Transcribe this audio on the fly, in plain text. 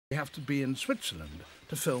We have to be in Switzerland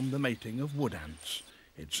to film the mating of wood ants.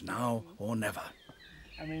 It's now or never.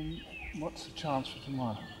 I mean, what's the chance for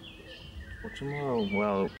tomorrow? For tomorrow,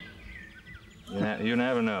 well, you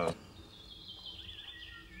never know.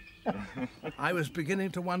 I was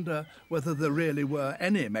beginning to wonder whether there really were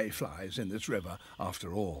any mayflies in this river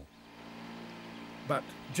after all. But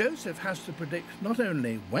Joseph has to predict not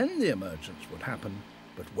only when the emergence would happen,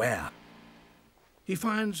 but where. He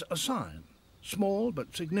finds a sign, small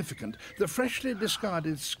but significant, the freshly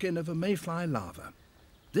discarded skin of a mayfly larva.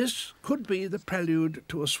 This could be the prelude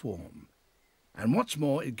to a swarm. And what's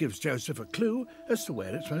more, it gives Joseph a clue as to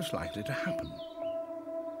where it's most likely to happen.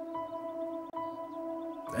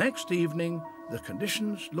 The next evening, the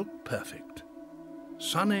conditions look perfect.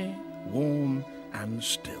 Sunny, warm, and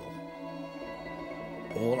still.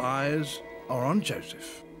 All eyes are on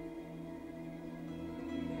Joseph.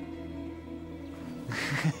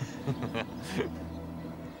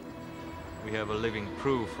 We have a living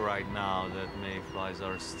proof right now that mayflies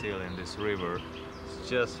are still in this river. It's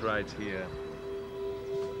just right here.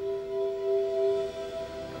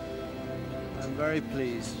 I'm very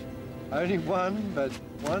pleased. Only one, but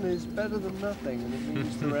one is better than nothing, and it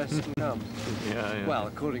means the rest will come. Yeah. Well,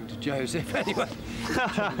 according to Joseph, anyway.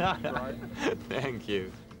 Right. Thank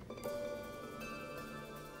you.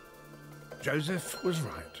 Joseph was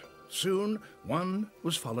right. Soon, one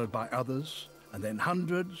was followed by others, and then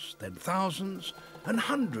hundreds, then thousands, and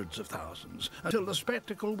hundreds of thousands, until the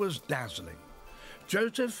spectacle was dazzling.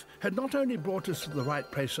 Joseph had not only brought us to the right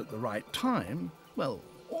place at the right time, well,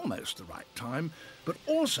 almost the right time, but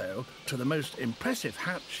also to the most impressive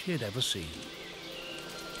hatch he had ever seen.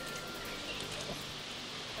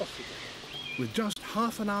 With just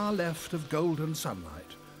half an hour left of golden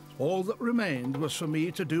sunlight, all that remained was for me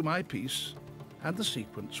to do my piece, and the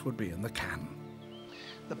sequence would be in the can.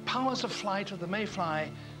 The powers of flight of the mayfly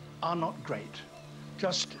are not great.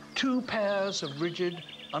 Just two pairs of rigid,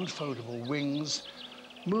 unfoldable wings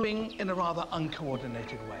moving in a rather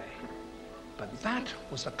uncoordinated way. But that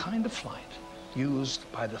was the kind of flight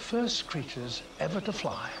used by the first creatures ever to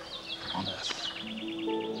fly on Earth.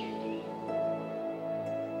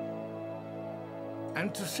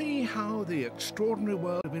 And to see how the extraordinary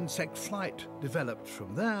world of insect flight developed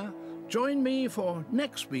from there, join me for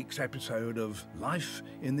next week's episode of Life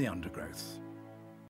in the Undergrowth.